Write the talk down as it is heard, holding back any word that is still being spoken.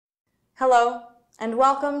Hello, and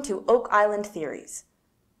welcome to Oak Island Theories.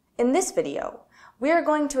 In this video, we are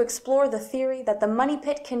going to explore the theory that the Money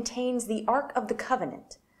Pit contains the Ark of the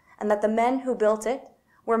Covenant, and that the men who built it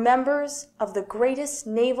were members of the greatest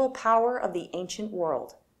naval power of the ancient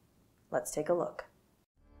world. Let's take a look.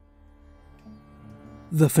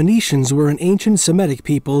 The Phoenicians were an ancient Semitic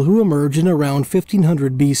people who emerged in around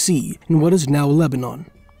 1500 BC in what is now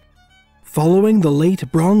Lebanon. Following the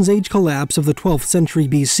late Bronze Age collapse of the 12th century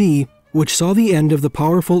BC, which saw the end of the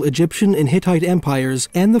powerful Egyptian and Hittite empires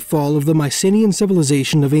and the fall of the Mycenaean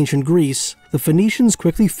civilization of ancient Greece, the Phoenicians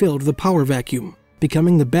quickly filled the power vacuum,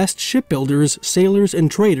 becoming the best shipbuilders, sailors,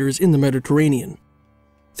 and traders in the Mediterranean.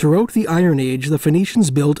 Throughout the Iron Age, the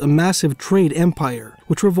Phoenicians built a massive trade empire,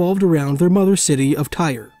 which revolved around their mother city of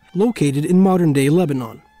Tyre, located in modern-day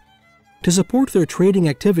Lebanon. To support their trading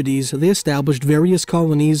activities, they established various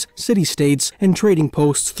colonies, city-states, and trading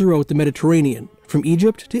posts throughout the Mediterranean, from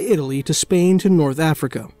Egypt to Italy to Spain to North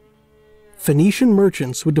Africa. Phoenician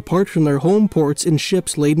merchants would depart from their home ports in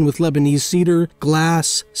ships laden with Lebanese cedar,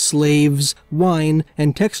 glass, slaves, wine,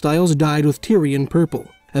 and textiles dyed with Tyrian purple,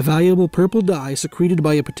 a valuable purple dye secreted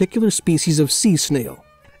by a particular species of sea snail,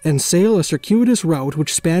 and sail a circuitous route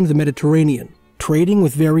which spanned the Mediterranean, trading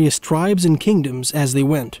with various tribes and kingdoms as they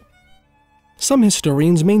went. Some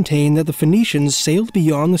historians maintain that the Phoenicians sailed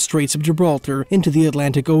beyond the Straits of Gibraltar into the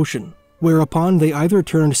Atlantic Ocean, whereupon they either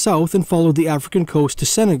turned south and followed the African coast to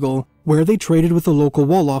Senegal, where they traded with the local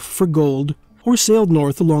Wolof for gold, or sailed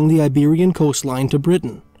north along the Iberian coastline to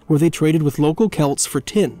Britain, where they traded with local Celts for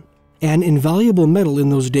tin, an invaluable metal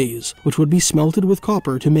in those days, which would be smelted with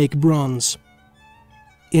copper to make bronze.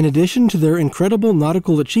 In addition to their incredible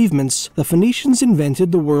nautical achievements, the Phoenicians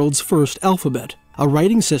invented the world's first alphabet, a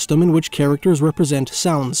writing system in which characters represent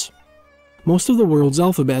sounds. Most of the world's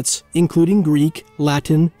alphabets, including Greek,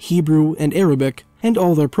 Latin, Hebrew, and Arabic, and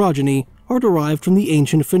all their progeny, are derived from the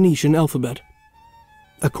ancient Phoenician alphabet.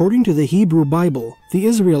 According to the Hebrew Bible, the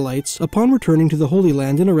Israelites, upon returning to the Holy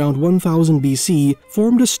Land in around 1000 BC,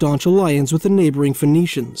 formed a staunch alliance with the neighboring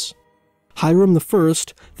Phoenicians. Hiram I,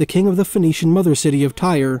 the king of the Phoenician mother city of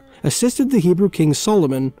Tyre, assisted the Hebrew king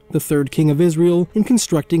Solomon, the third king of Israel, in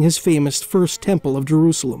constructing his famous First Temple of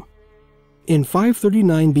Jerusalem. In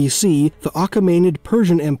 539 BC, the Achaemenid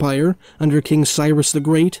Persian Empire, under King Cyrus the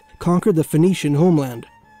Great, conquered the Phoenician homeland.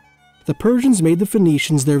 The Persians made the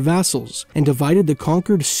Phoenicians their vassals and divided the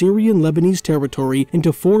conquered Syrian-Lebanese territory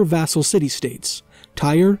into 4 vassal city-states: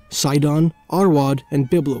 Tyre, Sidon, Arwad, and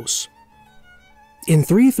Byblos. In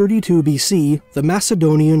 332 BC, the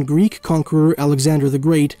Macedonian Greek conqueror Alexander the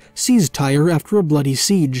Great seized Tyre after a bloody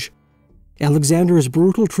siege. Alexander's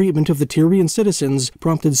brutal treatment of the Tyrian citizens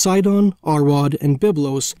prompted Sidon, Arwad, and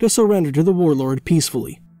Byblos to surrender to the warlord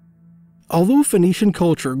peacefully. Although Phoenician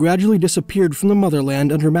culture gradually disappeared from the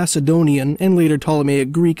motherland under Macedonian and later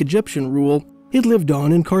Ptolemaic Greek-Egyptian rule, it lived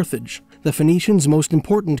on in Carthage, the Phoenicians' most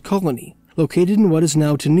important colony, located in what is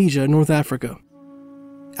now Tunisia, North Africa.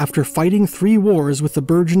 After fighting 3 wars with the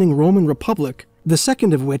burgeoning Roman Republic, the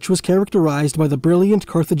second of which was characterized by the brilliant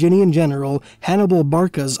Carthaginian general Hannibal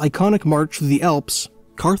Barca's iconic march through the Alps,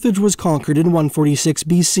 Carthage was conquered in 146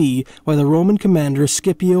 BC by the Roman commander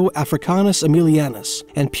Scipio Africanus Aemilianus,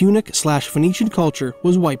 and Punic/Phoenician culture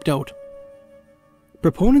was wiped out.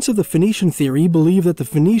 Proponents of the Phoenician theory believe that the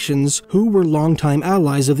Phoenicians, who were longtime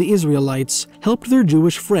allies of the Israelites, helped their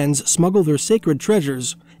Jewish friends smuggle their sacred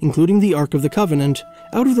treasures, including the Ark of the Covenant,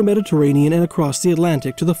 out of the Mediterranean and across the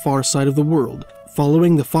Atlantic to the far side of the world,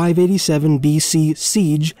 following the 587 BC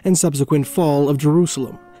siege and subsequent fall of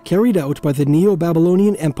Jerusalem, carried out by the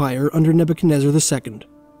Neo-Babylonian Empire under Nebuchadnezzar II.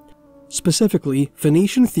 Specifically,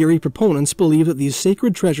 Phoenician theory proponents believe that these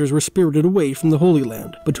sacred treasures were spirited away from the Holy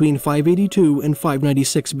Land between 582 and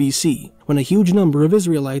 596 BC, when a huge number of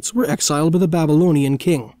Israelites were exiled by the Babylonian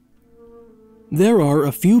king. There are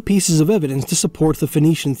a few pieces of evidence to support the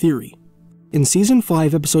Phoenician theory. In Season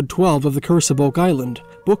 5, Episode 12 of The Curse of Oak Island,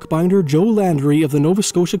 bookbinder Joe Landry of the Nova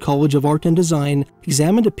Scotia College of Art and Design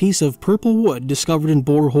examined a piece of purple wood discovered in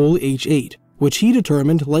borehole H8, which he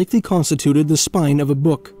determined likely constituted the spine of a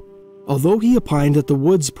book. Although he opined that the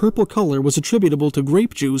wood's purple color was attributable to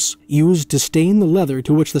grape juice used to stain the leather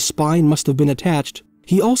to which the spine must have been attached,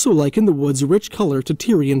 he also likened the wood's rich color to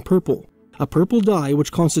Tyrian purple, a purple dye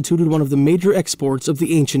which constituted one of the major exports of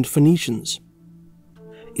the ancient Phoenicians.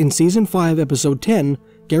 In Season 5, Episode 10,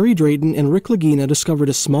 Gary Drayton and Rick Lagina discovered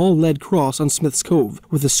a small lead cross on Smith's Cove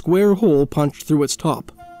with a square hole punched through its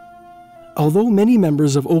top. Although many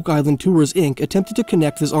members of Oak Island Tours Inc. attempted to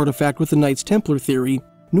connect this artifact with the Knights Templar theory,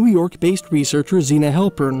 New York-based researcher Zena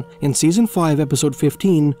Halpern, in Season 5, Episode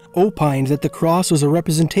 15, opined that the cross was a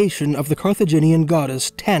representation of the Carthaginian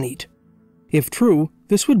goddess Tanit, If true,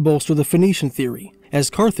 this would bolster the Phoenician theory, as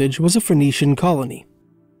Carthage was a Phoenician colony.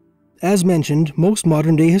 As mentioned, most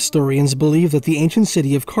modern-day historians believe that the ancient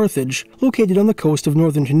city of Carthage, located on the coast of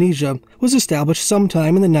northern Tunisia, was established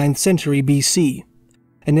sometime in the 9th century BC.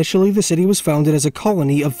 Initially, the city was founded as a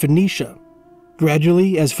colony of Phoenicia.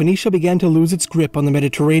 Gradually, as Phoenicia began to lose its grip on the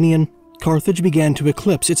Mediterranean, Carthage began to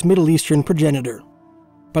eclipse its Middle Eastern progenitor.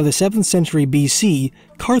 By the 7th century BC,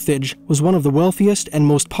 Carthage was one of the wealthiest and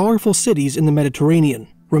most powerful cities in the Mediterranean,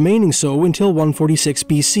 remaining so until 146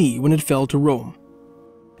 BC when it fell to Rome.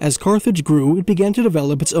 As Carthage grew, it began to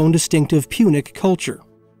develop its own distinctive Punic culture.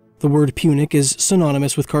 The word Punic is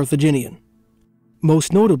synonymous with Carthaginian.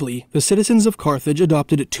 Most notably, the citizens of Carthage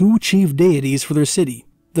adopted two chief deities for their city,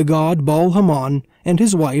 the god Baal-Hamon and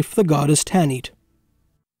his wife, the goddess Tanit.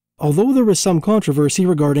 Although there is some controversy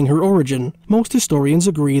regarding her origin, most historians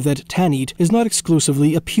agree that Tanit is not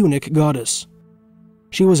exclusively a Punic goddess.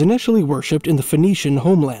 She was initially worshipped in the Phoenician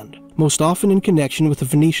homeland, most often in connection with the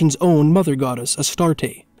Phoenicians' own mother goddess,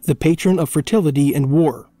 Astarte, the patron of fertility and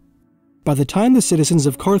war. By the time the citizens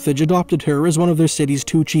of Carthage adopted her as one of their city's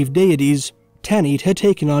two chief deities, Tanit had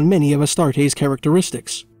taken on many of Astarte's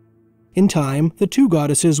characteristics. In time, the two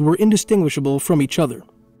goddesses were indistinguishable from each other.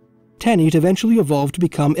 Tanit eventually evolved to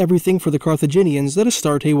become everything for the Carthaginians that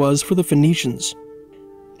Astarte was for the Phoenicians.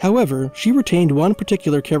 However, she retained one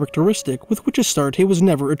particular characteristic with which Astarte was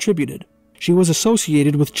never attributed. She was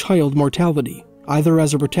associated with child mortality, either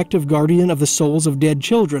as a protective guardian of the souls of dead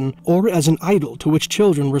children or as an idol to which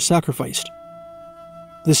children were sacrificed.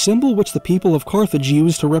 The symbol which the people of Carthage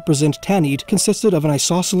used to represent Tanit consisted of an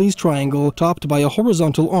isosceles triangle topped by a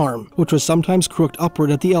horizontal arm, which was sometimes crooked upward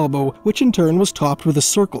at the elbow, which in turn was topped with a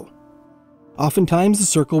circle. Oftentimes the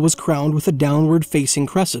circle was crowned with a downward-facing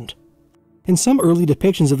crescent. In some early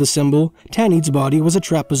depictions of the symbol, Tanit's body was a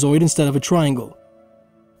trapezoid instead of a triangle.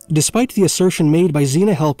 Despite the assertion made by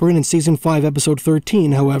Xena Halpern in Season 5, Episode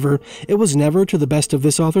 13, however, it was never, to the best of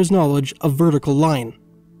this author's knowledge, a vertical line.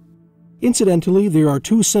 Incidentally, there are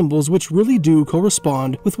two symbols which really do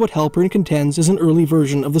correspond with what Halpern contends is an early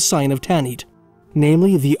version of the Sign of Tanit,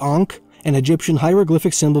 namely the Ankh, an Egyptian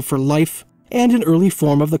hieroglyphic symbol for life, and an early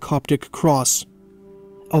form of the Coptic cross.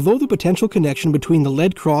 Although the potential connection between the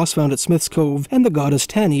lead cross found at Smith's Cove and the goddess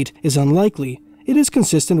Tanit is unlikely, it is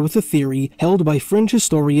consistent with the theory held by fringe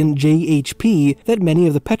historian J.H.P. that many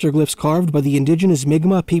of the petroglyphs carved by the indigenous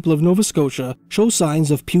Mi'kmaq people of Nova Scotia show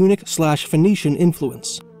signs of Punic/Phoenician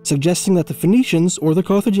influence, suggesting that the Phoenicians or the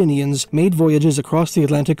Carthaginians made voyages across the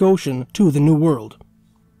Atlantic Ocean to the New World.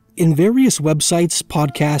 In various websites,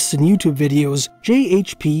 podcasts, and YouTube videos,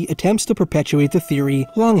 J.H.P. attempts to perpetuate the theory,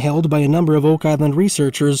 long held by a number of Oak Island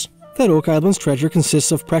researchers, that Oak Island's treasure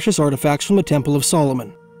consists of precious artifacts from the Temple of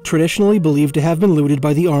Solomon, traditionally believed to have been looted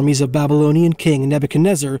by the armies of Babylonian king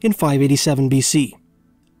Nebuchadnezzar in 587 BC.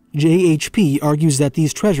 J.H.P. argues that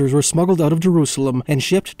these treasures were smuggled out of Jerusalem and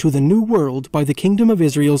shipped to the New World by the Kingdom of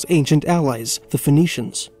Israel's ancient allies, the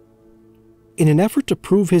Phoenicians. In an effort to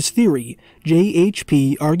prove his theory,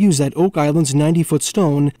 J.H.P. argues that Oak Island's 90-foot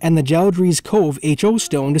stone and the Jowdreys Cove H.O.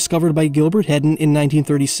 stone discovered by Gilbert Hedden in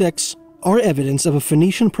 1936 are evidence of a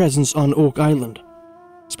Phoenician presence on Oak Island.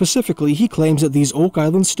 Specifically, he claims that these Oak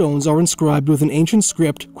Island stones are inscribed with an ancient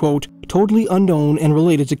script, quote, totally unknown and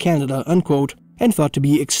related to Canada, unquote, and thought to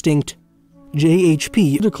be extinct.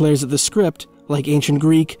 J.H.P. declares that the script, like ancient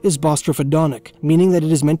Greek, is bostrophodonic, meaning that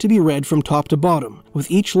it is meant to be read from top to bottom, with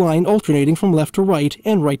each line alternating from left to right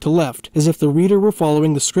and right to left, as if the reader were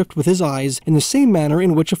following the script with his eyes in the same manner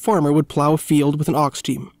in which a farmer would plow a field with an ox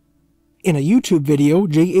team. In a YouTube video,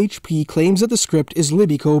 J.H.P. claims that the script is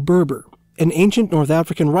Libico-Berber, an ancient North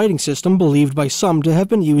African writing system believed by some to have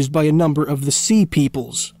been used by a number of the Sea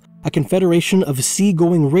Peoples, a confederation of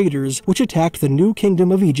sea-going raiders which attacked the New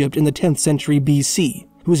Kingdom of Egypt in the 10th century BC,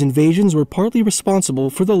 whose invasions were partly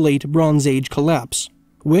responsible for the late Bronze Age collapse,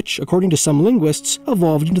 which, according to some linguists,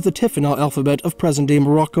 evolved into the Tifinagh alphabet of present-day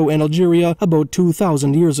Morocco and Algeria about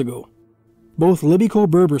 2,000 years ago. Both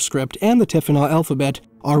Libico-Berber script and the Tifinagh alphabet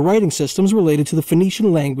are writing systems related to the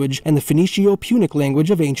Phoenician language and the Phoenicio-Punic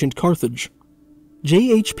language of ancient Carthage.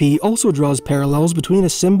 J.H.P. also draws parallels between a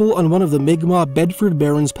symbol on one of the Mi'kmaq Bedford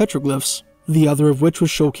Barrens petroglyphs, the other of which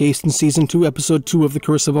was showcased in Season 2, Episode 2 of The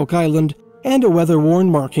Curse of Oak Island, and a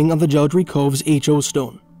weather-worn marking on the Jowdrey Cove's H.O.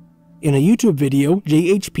 stone. In a YouTube video,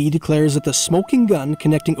 J.H.P. declares that the smoking gun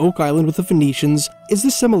connecting Oak Island with the Phoenicians is the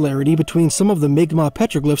similarity between some of the Mi'kmaq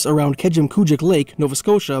petroglyphs around Kejimkujik Lake, Nova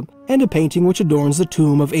Scotia, and a painting which adorns the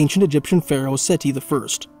tomb of ancient Egyptian pharaoh Seti I.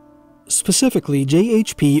 Specifically,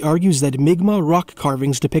 JHP argues that Mi'kmaq rock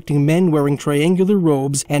carvings depicting men wearing triangular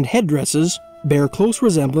robes and headdresses bear close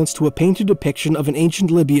resemblance to a painted depiction of an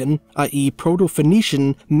ancient Libyan, i.e.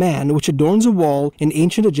 Proto-Phoenician, man which adorns a wall in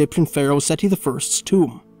ancient Egyptian pharaoh Seti I's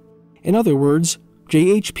tomb. In other words,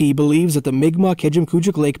 JHP believes that the Mi'kmaq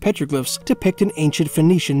Kejimkujik Lake petroglyphs depict an ancient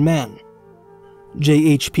Phoenician man.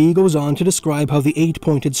 JHP goes on to describe how the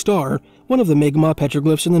 8-pointed star, one of the Mi'kmaq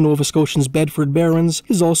petroglyphs in the Nova Scotian's Bedford Barrens,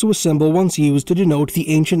 is also a symbol once used to denote the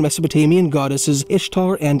ancient Mesopotamian goddesses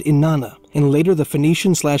Ishtar and Inanna, and later the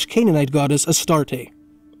Phoenician/Canaanite goddess Astarte.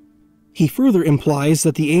 He further implies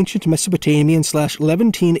that the ancient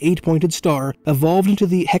Mesopotamian/Levantine 8-pointed star evolved into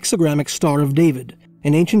the hexagrammic Star of David,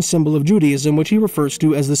 an ancient symbol of Judaism which he refers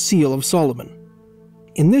to as the Seal of Solomon.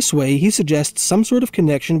 In this way, he suggests some sort of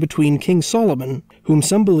connection between King Solomon, whom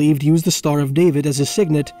some believed used the Star of David as his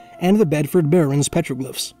signet, and the Bedford Barrens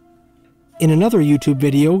petroglyphs. In another YouTube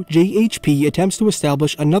video, JHP attempts to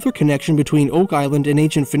establish another connection between Oak Island and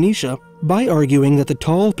ancient Phoenicia by arguing that the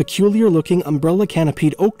tall, peculiar-looking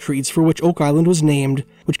umbrella-canopied oak trees for which Oak Island was named,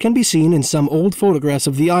 which can be seen in some old photographs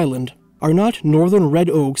of the island, are not northern red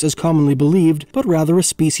oaks as commonly believed, but rather a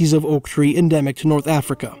species of oak tree endemic to North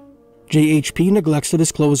Africa. JHP neglects to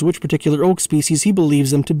disclose which particular oak species he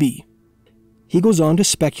believes them to be. He goes on to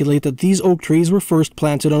speculate that these oak trees were first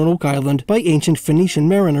planted on Oak Island by ancient Phoenician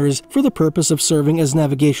mariners for the purpose of serving as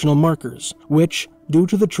navigational markers, which, due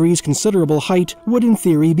to the tree's considerable height, would in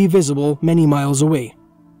theory be visible many miles away.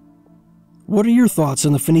 What are your thoughts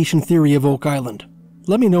on the Phoenician theory of Oak Island?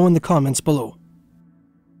 Let me know in the comments below.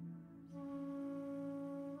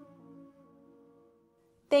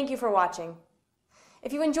 Thank you for watching.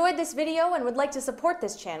 If you enjoyed this video and would like to support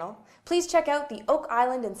this channel, please check out the Oak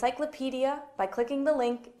Island Encyclopedia by clicking the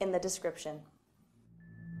link in the description.